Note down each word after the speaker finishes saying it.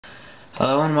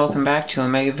Hello and welcome back to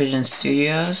Omega Vision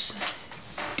Studios,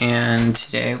 and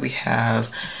today we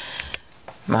have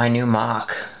my new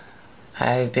MOC.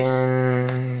 I've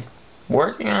been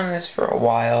working on this for a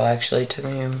while. Actually, it took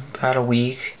me about a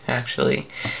week actually,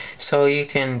 so you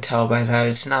can tell by that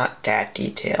it's not that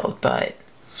detailed, but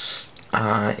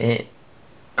a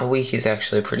week is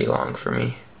actually pretty long for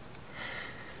me.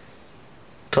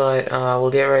 But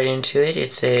we'll get right into it.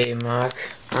 It's a MOC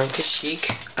on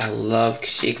Kashyyyk. I love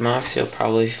Kashyyyk MOCs, you'll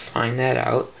probably find that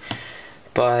out.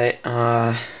 But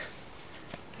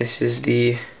this is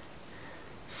the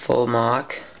full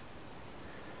MOC.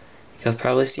 You'll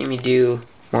probably see me do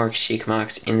more Kashyyyk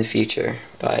MOCs in the future,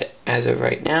 but as of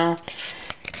right now,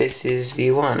 this is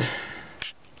the one.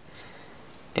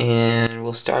 And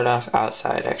we'll start off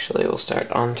outside. Actually, we'll start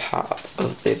on top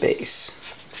of the base.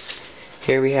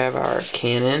 Here we have our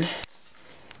cannon.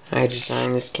 I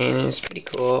designed this cannon, it's pretty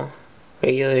cool.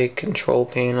 Regular control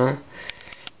panel,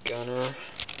 gunner,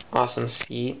 awesome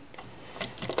seat.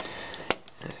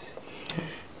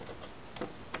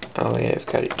 Oh wait, I've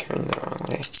got it turned the wrong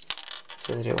way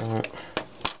so that it won't.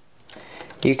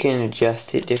 You can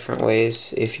adjust it different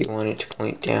ways if you want it to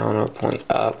point down or point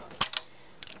up.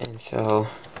 And so,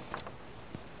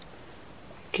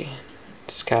 okay,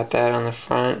 just got that on the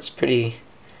front. It's pretty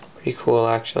cool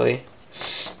actually.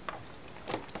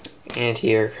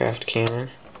 Anti-aircraft cannon.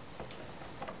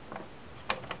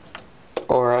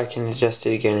 Or I can adjust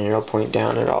it again and it'll point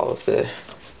down at all of the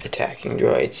attacking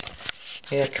droids.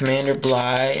 Yeah, Commander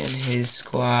Bly and his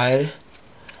squad.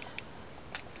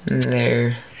 And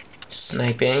they're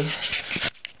sniping.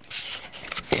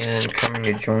 And coming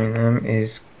to join them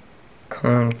is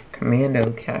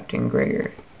Commando Captain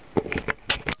Greger.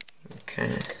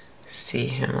 Kind of see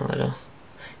him a little.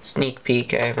 Sneak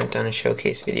peek, I haven't done a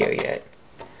showcase video yet.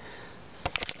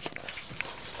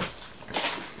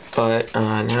 But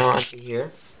now onto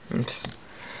here.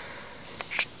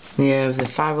 We have the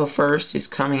 501st is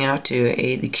coming out to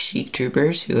aid the Kashyyyk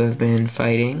troopers who have been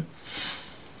fighting.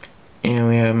 And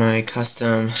we have my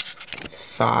custom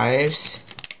 5s.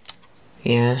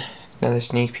 Yeah, another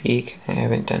sneak peek. I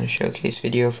haven't done a showcase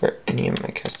video for any of my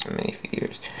custom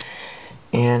minifigures.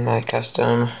 And my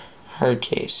custom hard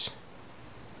case.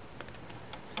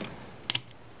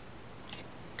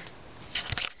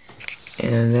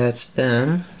 And that's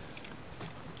them.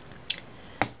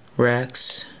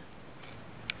 Rex.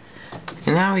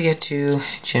 And now we get to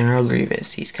General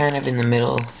Grievous. He's kind of in the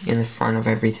middle, in the front of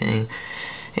everything.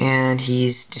 And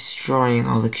he's destroying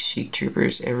all the Kashyyyk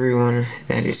troopers. Everyone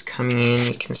that is coming in,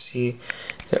 you can see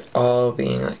they're all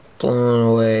being like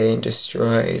blown away and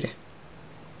destroyed.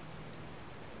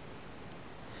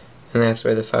 And that's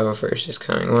where the 501st is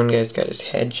coming. One guy's got his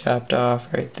head chopped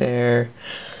off right there.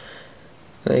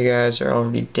 The other guys are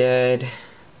already dead,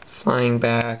 flying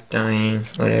back, dying,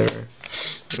 whatever.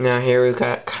 Now here we've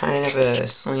got kind of a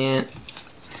slant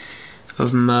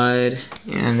of mud,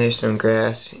 and there's some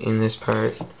grass in this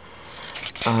part,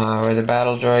 where the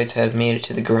battle droids have made it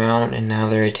to the ground and now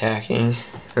they're attacking.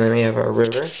 And then we have our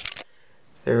river.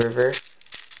 The river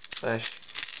slash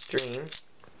stream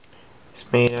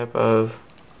is made up of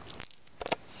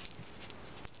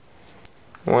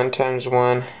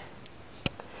 1x1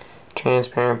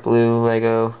 transparent blue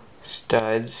Lego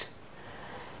studs,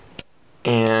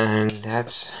 and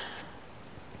that's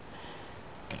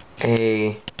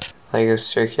a Lego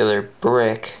circular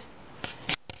brick.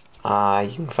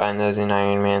 You can find those in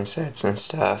Iron Man sets and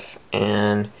stuff,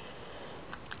 and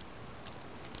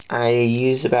I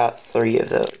use about 3 of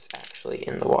those actually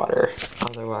in the water,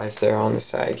 otherwise they're on the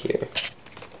side here.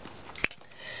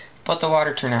 But the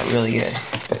water turned out really good.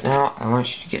 But now I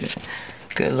want you to get a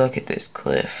good look at this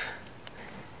cliff.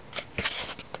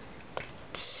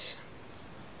 It's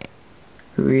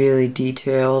really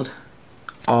detailed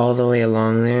all the way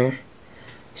along there.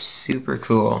 Super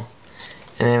cool.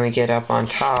 And then we get up on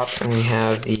top and we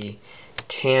have the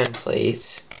tan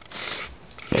plates.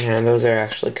 And those are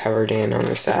actually covered in on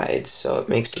the sides, so it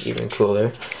makes it even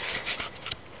cooler.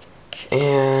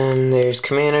 And there's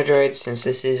commando droids, since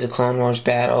this is a Clone Wars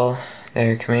battle.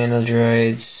 There are commando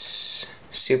droids,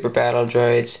 super battle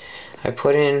droids. I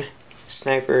put in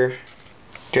sniper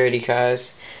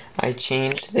droidicas. I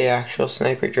changed the actual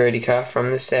sniper droidica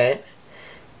from the set,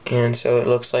 and so it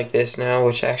looks like this now,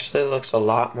 which actually looks a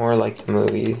lot more like the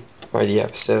movie or the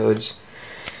episodes.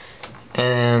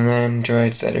 And then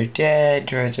droids that are dead,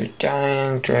 droids are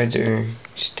dying, droids are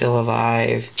still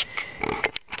alive.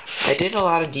 I did a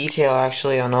lot of detail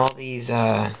actually on all these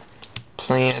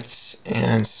plants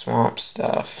and swamp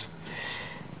stuff.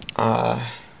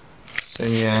 So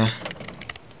yeah,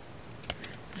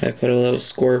 I put a little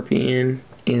scorpion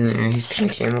in there. He's kind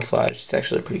of camouflaged. It's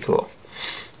actually pretty cool.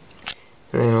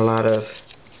 And then a lot of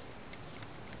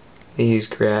these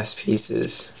grass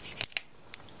pieces.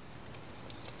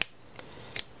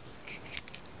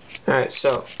 Alright,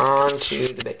 so on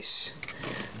to the base.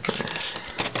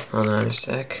 Hold on a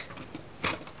sec.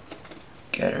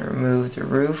 Gotta remove the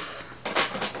roof.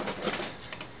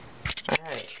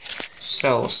 Alright,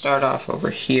 so we'll start off over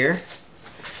here.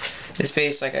 This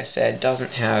base, like I said,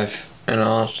 doesn't have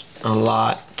a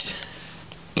lot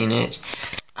in it.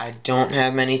 I don't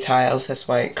have many tiles, that's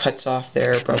why it cuts off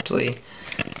there abruptly.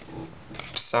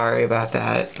 Sorry about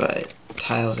that, but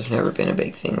tiles have never been a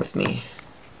big thing with me.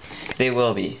 They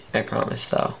will be, I promise,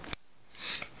 though.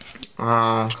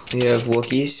 We have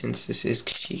Wookiees, since this is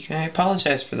Kashyyyk. I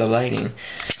apologize for the lighting.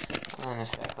 Hold on a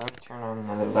sec, let me turn on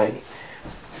another light.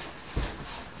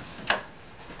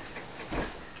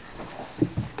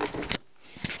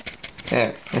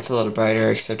 There, that's a little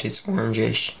brighter, except it's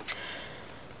orangish.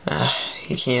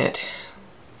 You can't...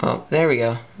 Oh, there we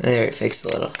go. There, it fixed a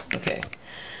little. Okay.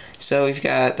 So we've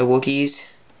got the Wookiees,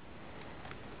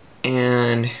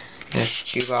 and that's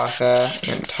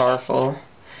Chewbacca and Tarful,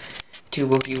 2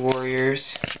 Wookiee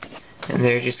warriors, and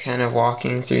they're just kind of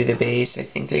walking through the base. I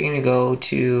think they're gonna go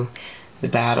to the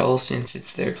battle since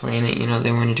it's their planet, you know,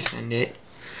 they want to defend it.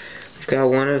 We've got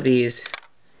one of these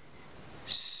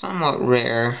somewhat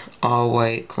rare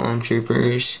all-white clone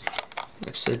troopers,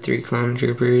 episode 3 clone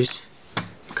troopers.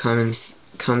 Comes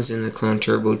in the clone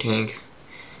turbo tank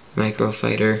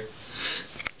microfighter.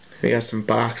 We got some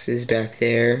boxes back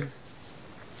there.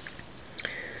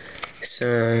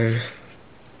 Some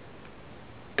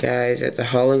guys at the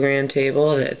hologram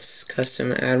table. That's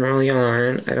custom Admiral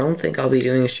Yarn. I don't think I'll be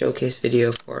doing a showcase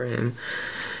video for him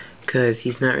because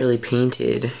he's not really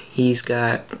painted. He's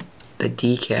got a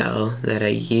decal that I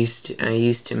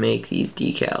used to make these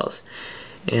decals,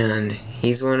 and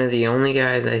he's one of the only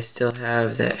guys I still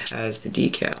have that has the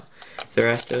decal. The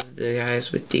rest of the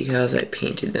guys with decals, I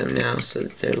painted them now so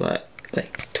that they're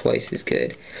like twice as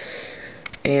good.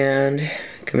 And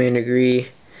Commander Gree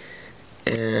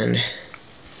and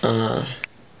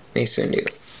Mace Windu.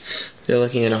 They're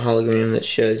looking at a hologram that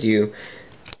shows you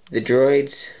the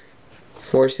droids,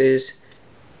 forces,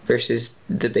 versus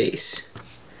the base.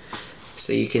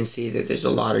 So you can see that there's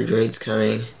a lot of droids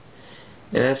coming.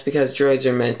 And that's because droids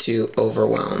are meant to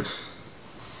overwhelm.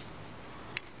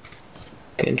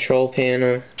 Control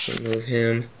panel, remove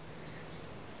him.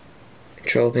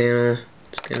 Control panel,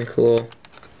 it's kind of cool.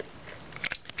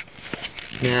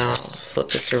 Now, I'll flip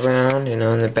this around, and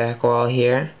on the back wall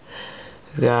here,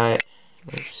 we've got,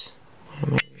 oops, what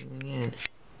am I doing again?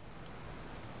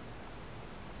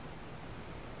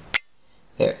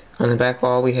 There, on the back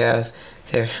wall we have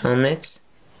their helmets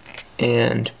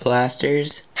and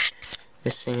blasters.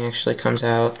 This thing actually comes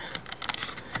out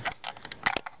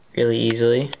really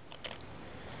easily,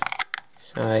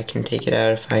 so I can take it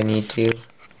out if I need to.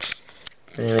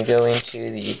 And then we go into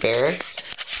the barracks,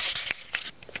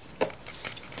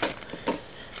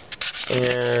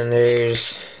 and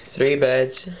there's 3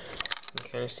 beds. You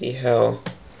can kind of see how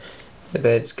the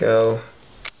beds go.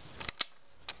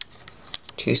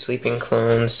 2 sleeping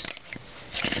clones.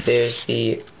 There's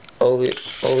the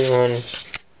Obi-Wan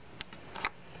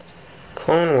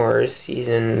Clone Wars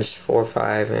seasons 4,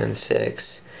 5, and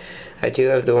 6. I do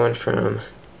have the one from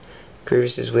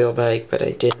Grievous's wheel bike, but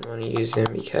I didn't want to use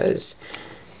him because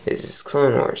this is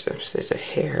Clone Wars. There's a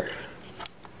hair.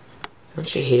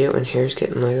 Don't you hate it when hairs get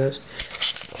in Legos?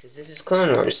 Because this is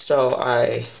Clone Wars, so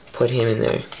I put him in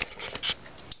there.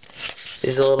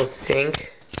 There's a little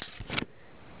sink.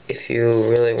 If you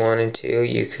really wanted to,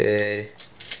 you could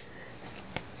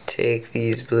take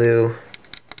these blue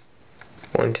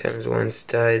 1x1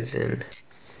 studs and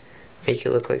make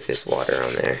it look like there's water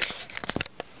on there.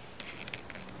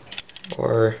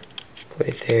 Or put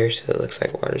it there so it looks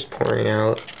like water's pouring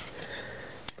out.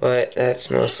 But that's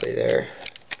mostly their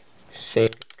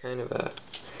sink. It's kind of a,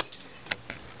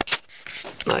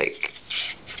 like,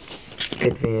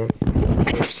 advanced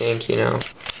sink, you know.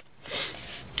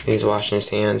 He's washing his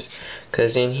hands.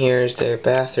 Because in here is their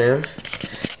bathroom.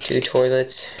 2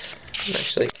 toilets. I'm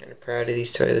actually kind of proud of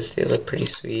these toilets. They look pretty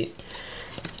sweet.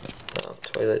 Well,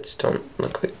 toilets don't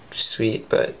look like sweet,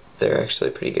 but they're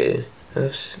actually pretty good.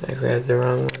 Oops, I grabbed the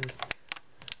wrong one.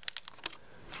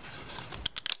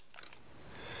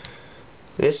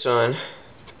 This one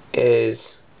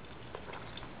is...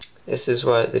 This is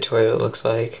what the toilet looks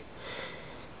like.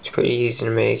 It's pretty easy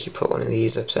to make. You put one of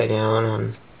these upside down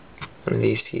on one of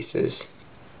these pieces,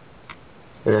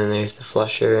 and then there's the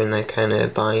flusher, and that kind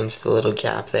of binds the little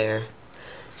gap there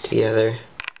together.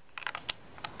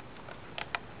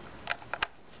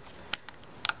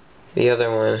 The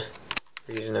other one,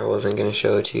 the reason I wasn't going to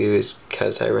show it to you is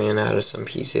because I ran out of some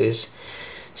pieces,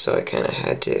 so I kind of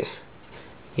had to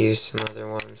use some other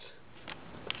ones.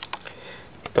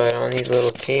 But on these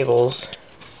little tables,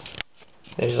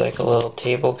 there's like a little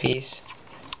table piece,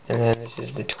 and then this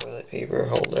is the toilet paper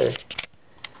holder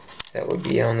that would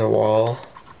be on the wall.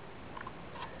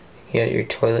 You got your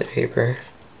toilet paper,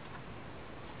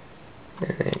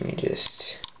 and then you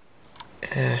just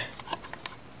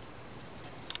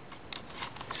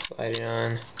slide it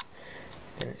on,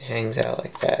 and it hangs out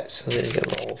like that. So there's a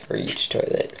roll for each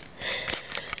toilet.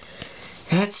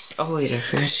 That's, oh wait, I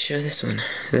forgot to show this one.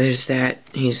 There's that,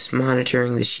 he's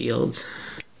monitoring the shields.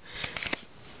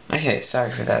 Okay,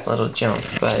 sorry for that little jump,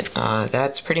 but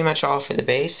that's pretty much all for the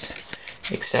base,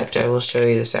 except I will show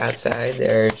you this outside.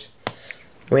 There's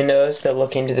windows that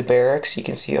look into the barracks. You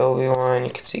can see Obi-Wan,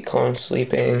 you can see clones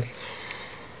sleeping,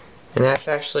 and that's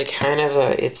actually kind of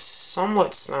it's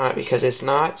somewhat snot because it's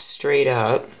not straight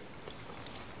up,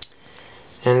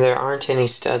 and there aren't any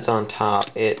studs on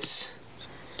top. It's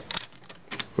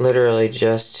literally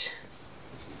just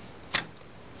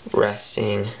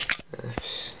resting.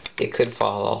 It could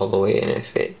fall all the way in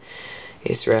if it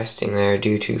is resting there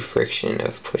due to friction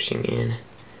of pushing in.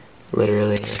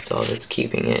 Literally, that's all that's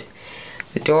keeping it.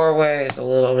 The doorway is a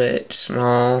little bit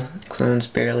small. Clones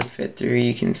barely fit through,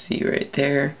 you can see right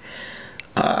there.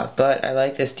 But I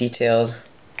like this detailed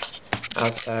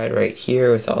outside right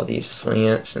here with all these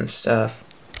slants and stuff.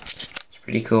 It's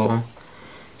pretty cool.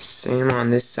 Same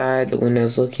on this side, the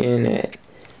windows looking at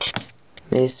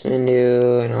Mace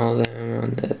Windu and all them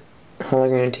on the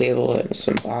hologram table and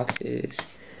some boxes.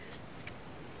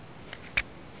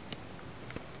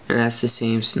 And that's the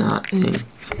same snot thing.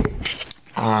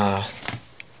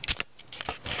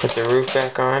 Put the roof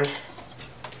back on.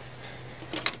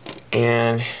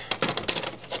 And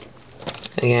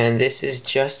again, this is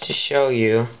just to show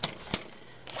you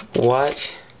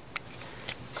what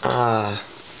my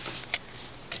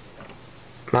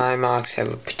MOCs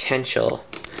have a potential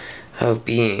of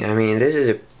being. I mean, this is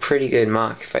a pretty good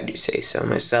MOC, if I do say so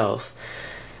myself.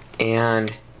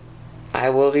 And I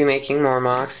will be making more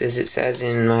MOCs, as it says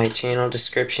in my channel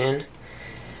description.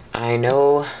 I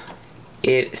know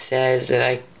it says that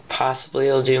I possibly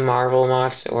will do Marvel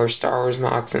MOCs or Star Wars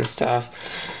MOCs and stuff.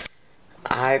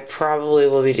 I probably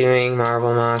will be doing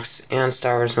Marvel MOCs and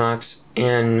Star Wars MOCs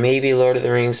and maybe Lord of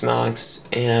the Rings MOCs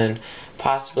and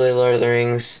possibly Lord of the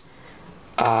Rings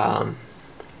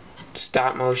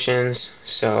stop motions.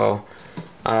 So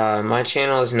my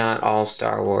channel is not all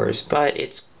Star Wars, but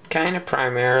it's kind of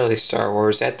primarily Star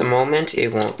Wars. At the moment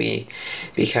it won't be,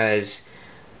 because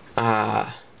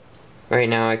right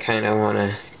now I kind of want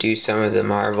to do some of the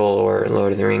Marvel or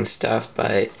Lord of the Rings stuff,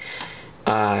 but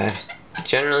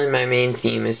generally my main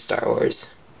theme is Star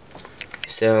Wars.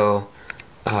 So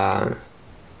yeah,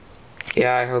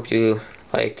 I hope you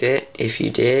liked it. If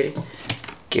you did,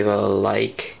 give a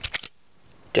like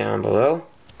down below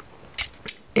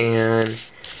and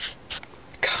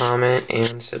comment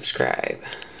and subscribe.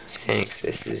 Thanks.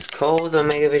 This is Cole with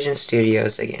Omega Vision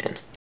Studios again.